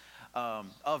context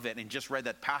of it and just read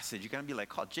that passage, you're going to be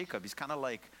like, oh, Jacob, he's kind of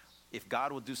like, if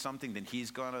God will do something, then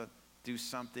he's going to do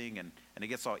something, and it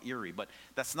gets all eerie. But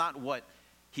that's not what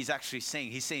he's actually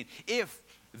saying. He's saying, if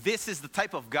this is the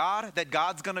type of God that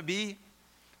God's going to be,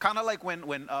 kind of like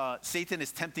when Satan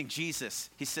is tempting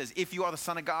Jesus, he says, if you are the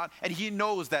Son of God, and he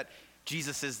knows that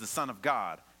Jesus is the Son of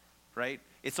God, right?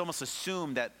 It's almost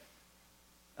assumed that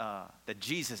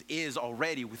Jesus is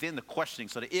already within the questioning.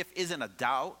 So the if isn't a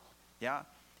doubt, yeah?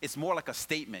 It's more like a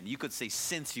statement. You could say,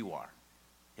 since you are,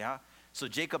 yeah? So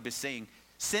Jacob is saying,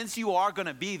 since you are going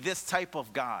to be this type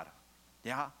of God,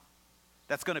 yeah?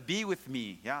 That's going to be with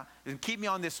me, yeah? And keep me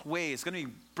on this way. It's going to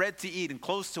be bread to eat and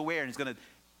clothes to wear, and it's going to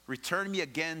return me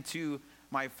again to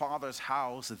my Father's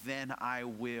house. Then I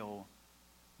will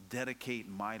dedicate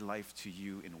my life to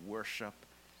you in worship,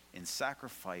 in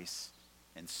sacrifice,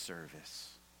 and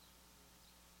service.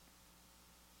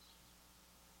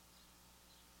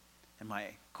 And my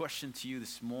question to you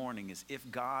this morning is, if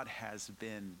God has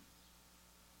been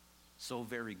so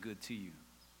very good to you,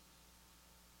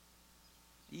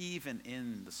 even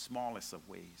in the smallest of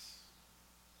ways,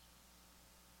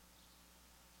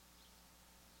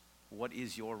 what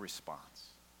is your response?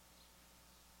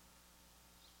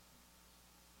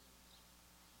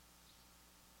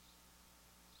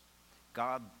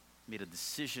 God made a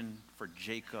decision for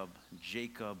Jacob.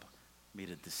 Jacob made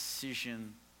a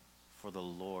decision for the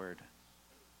Lord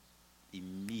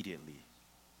immediately.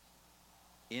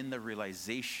 In the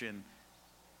realization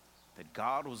that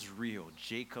God was real,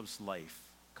 Jacob's life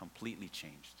completely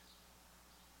changed.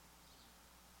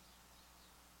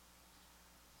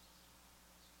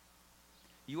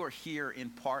 You are here in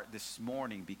part this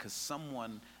morning because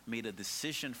someone made a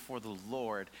decision for the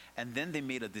Lord, and then they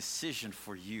made a decision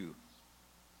for you.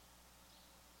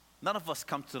 None of us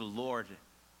come to the Lord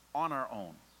on our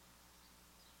own.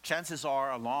 Chances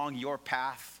are, along your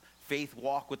path, faith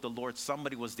walk with the Lord,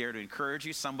 somebody was there to encourage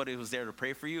you, somebody was there to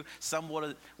pray for you,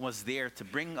 someone was there to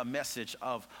bring a message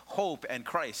of hope and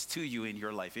Christ to you in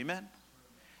your life. Amen?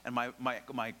 And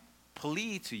my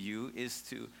plea to you is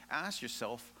to ask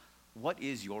yourself, what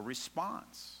is your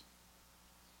response?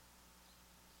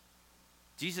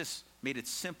 Jesus made it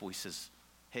simple. He says,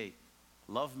 hey,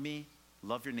 love me,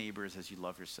 love your neighbors as you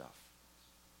love yourself.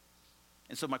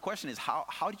 And so my question is,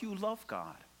 how do you love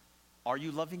God? Are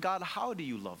you loving God? How do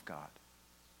you love God?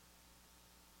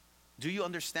 Do you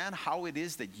understand how it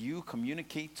is that you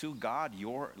communicate to God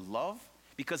your love?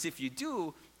 Because if you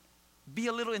do, be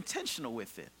a little intentional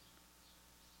with it.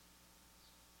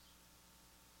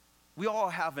 We all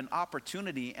have an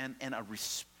opportunity and a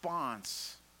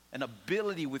response, an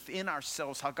ability within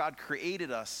ourselves, how God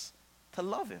created us to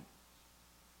love him.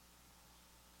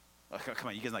 Oh, come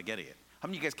on, you guys not getting it. How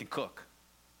many of you guys can cook?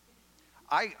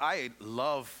 I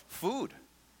love food.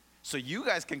 So you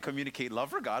guys can communicate love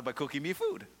for God by cooking me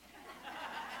food.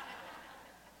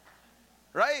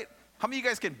 Right? How many of you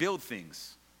guys can build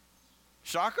things?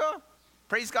 Shaka?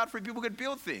 Praise God for people who can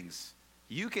build things.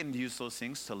 You can use those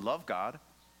things to love God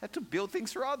and to build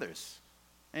things for others.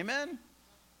 Amen?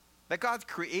 That God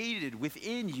created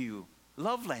within you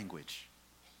love language.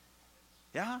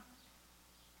 Yeah?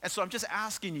 And so I'm just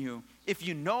asking you, if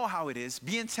you know how it is,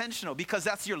 be intentional, because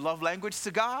that's your love language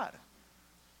to God.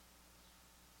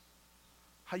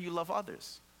 How you love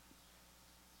others.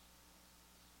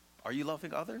 Are you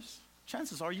loving others?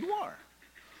 Chances are you are.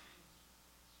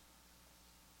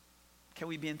 Can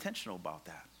we be intentional about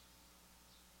that?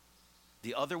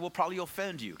 The other will probably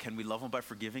offend you. Can we love them by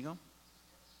forgiving them?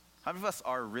 How many of us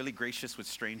are really gracious with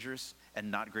strangers and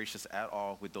not gracious at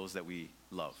all with those that we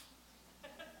love?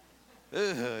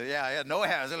 Yeah, no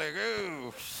hands. They're like,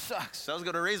 ooh, shucks. I was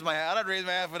going to raise my hand. I'd raise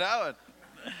my hand for that one.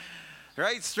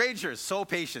 Right? Strangers, so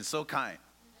patient, so kind.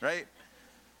 Right?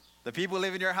 The people who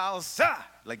live in your house,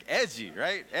 like edgy,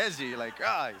 right? Edgy, like,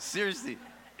 seriously.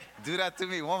 Do that to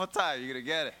me one more time. You're going to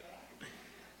get it.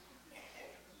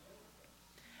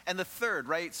 And the third,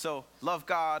 right? So love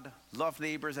God, love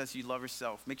neighbors as you love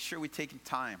yourself. Make sure we take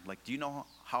time. Like, do you know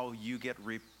how you get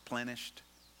replenished?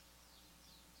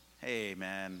 Hey,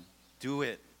 man. Do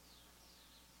it.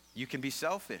 You can be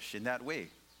selfish in that way.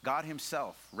 God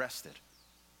himself rested.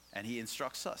 And he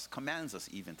instructs us, commands us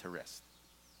even to rest.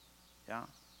 Yeah?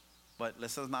 But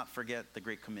let's not forget the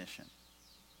Great Commission.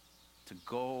 To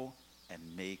go and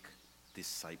make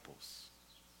disciples.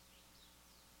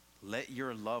 Let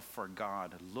your love for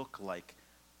God look like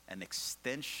an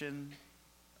extension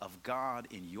of God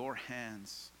in your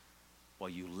hands while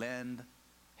you lend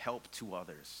help to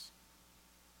others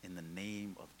in the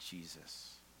name of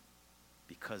Jesus.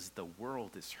 Because the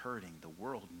world is hurting. The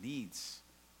world needs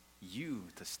you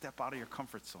to step out of your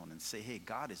comfort zone and say, hey,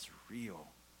 God is real.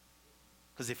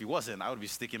 Because if he wasn't, I would be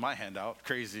sticking my hand out.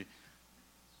 Crazy.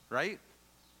 Right?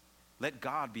 Let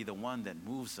God be the one that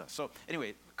moves us. So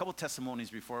anyway, a couple testimonies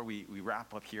before we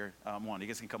wrap up here. One, you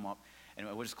guys can come up and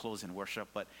we'll just close in worship.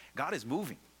 But God is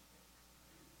moving.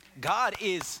 God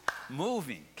is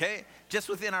moving, okay? Just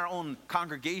within our own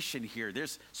congregation here,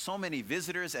 there's so many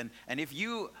visitors. And if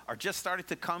you are just starting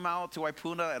to come out to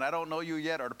Waipuna and I don't know you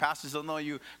yet, or the pastors don't know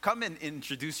you, come and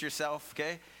introduce yourself,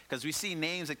 okay? Because we see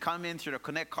names that come in through the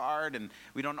Connect card and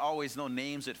we don't always know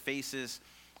names with faces.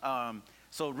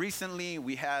 So recently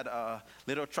we had a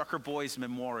Little Trucker Boys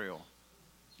Memorial,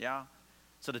 yeah?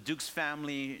 So the Dukes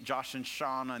family, Josh and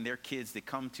Shauna and their kids, they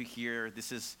come to here.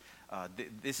 This is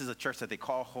a church that they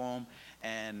call home.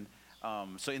 And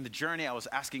so in the journey, I was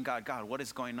asking God, what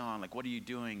is going on? Like, what are you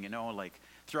doing? You know, like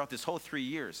throughout this whole 3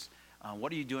 years,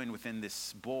 what are you doing within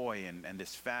this boy and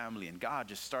this family? And God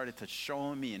just started to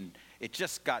show me, and it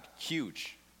just got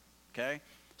huge, okay?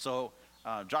 So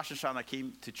Josh and Shauna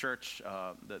came to church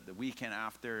the weekend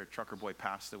after Trucker Boy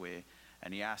passed away,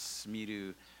 and he asked me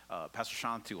to, Pastor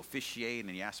Sean, to officiate,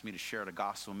 and he asked me to share the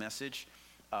gospel message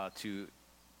to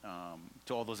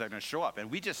all those that are going to show up. And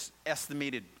we just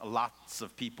estimated lots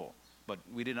of people, but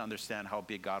we didn't understand how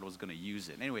big God was going to use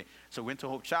it. Anyway, so we went to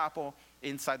Hope Chapel,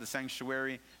 inside the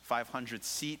sanctuary, 500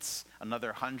 seats, another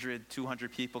 100,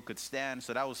 200 people could stand,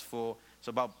 so that was full. So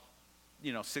about,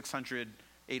 600,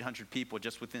 800 people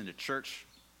just within the church.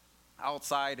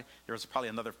 Outside, there was probably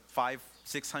another 500,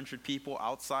 600 people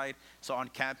outside. So on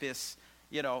campus,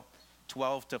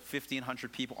 12 to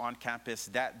 1,500 people on campus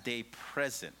that day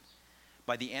present.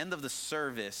 By the end of the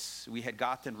service, we had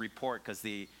gotten a report because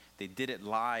they did it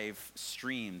live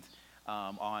streamed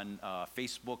on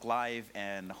Facebook Live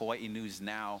and Hawaii News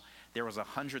Now. There was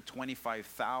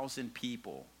 125,000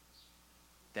 people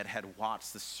that had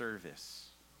watched the service,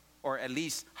 or at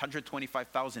least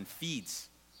 125,000 feeds.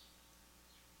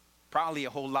 Probably a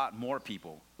whole lot more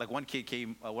people. Like one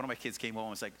of my kids came home and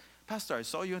was like, Pastor, I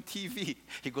saw you on TV.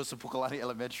 He goes to Pukalani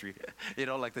Elementary.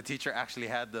 Like the teacher actually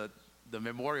had the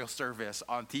memorial service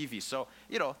on TV. So,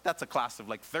 that's a class of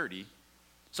like 30.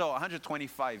 So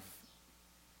 125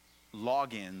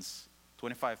 logins,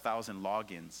 25,000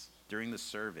 logins during the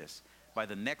service. By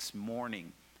the next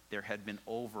morning, there had been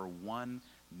over 1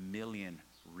 million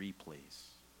replays.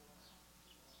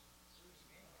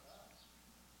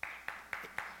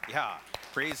 Yeah,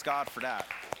 praise God for that.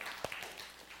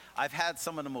 I've had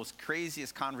some of the most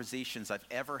craziest conversations I've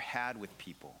ever had with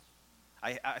people.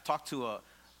 I talked to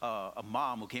a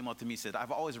mom who came up to me and said,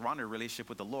 I've always wanted a relationship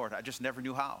with the Lord. I just never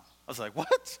knew how. I was like,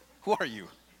 what? Who are you?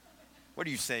 What are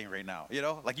you saying right now?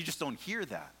 Like you just don't hear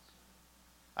that.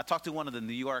 I talked to one of the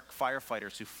New York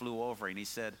firefighters who flew over, and he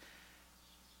said,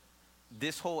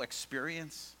 this whole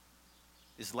experience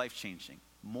is life-changing,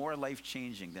 more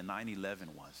life-changing than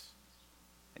 9/11 was.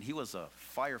 And he was a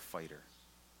firefighter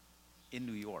in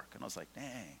New York. And I was like,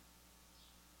 dang.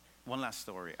 One last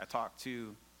story. I talked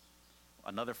to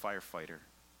another firefighter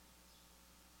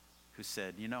who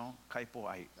said, Kaipo,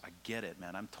 I get it,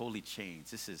 man. I'm totally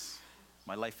changed.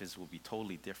 My life will be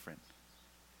totally different.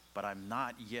 But I'm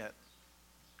not yet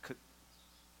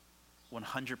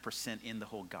 100% in the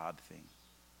whole God thing.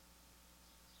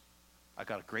 I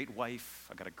got a great wife.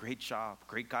 I got a great job,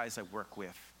 great guys I work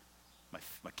with.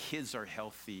 My kids are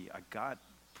healthy. I got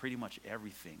pretty much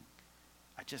everything.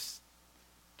 I just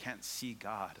can't see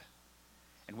God.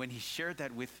 And when he shared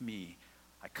that with me,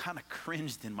 I kind of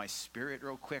cringed in my spirit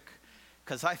real quick,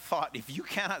 because I thought, if you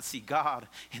cannot see God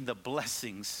in the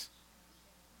blessings,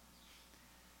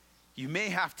 you may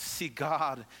have to see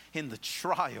God in the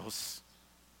trials.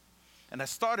 And I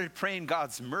started praying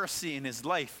God's mercy in his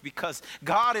life, because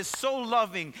God is so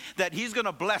loving that he's going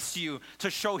to bless you to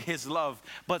show his love,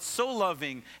 but so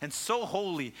loving and so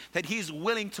holy that he's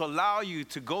willing to allow you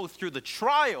to go through the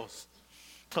trials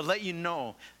to let you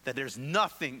know that there's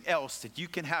nothing else that you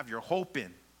can have your hope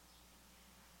in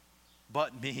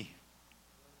but me.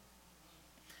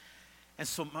 And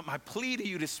so my plea to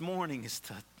you this morning is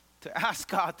to ask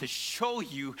God to show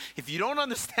you, if you don't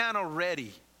understand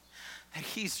already, that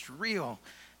he's real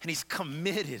and he's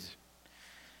committed.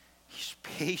 He's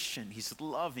patient, he's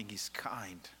loving, he's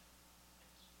kind.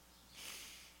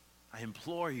 I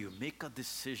implore you, make a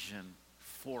decision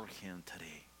for him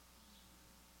today.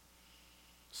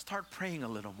 Start praying a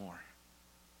little more.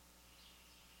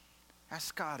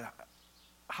 Ask God,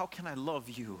 how can I love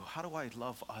you? How do I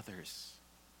love others?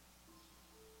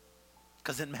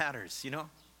 Because it matters,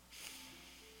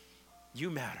 You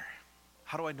matter.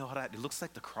 How do I know that? It looks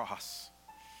like the cross.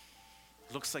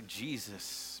 It looks like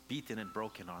Jesus beaten and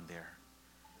broken on there.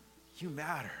 You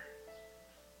matter.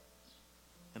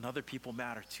 And other people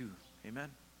matter too. Amen?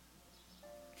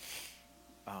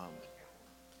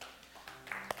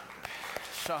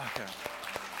 Shaka.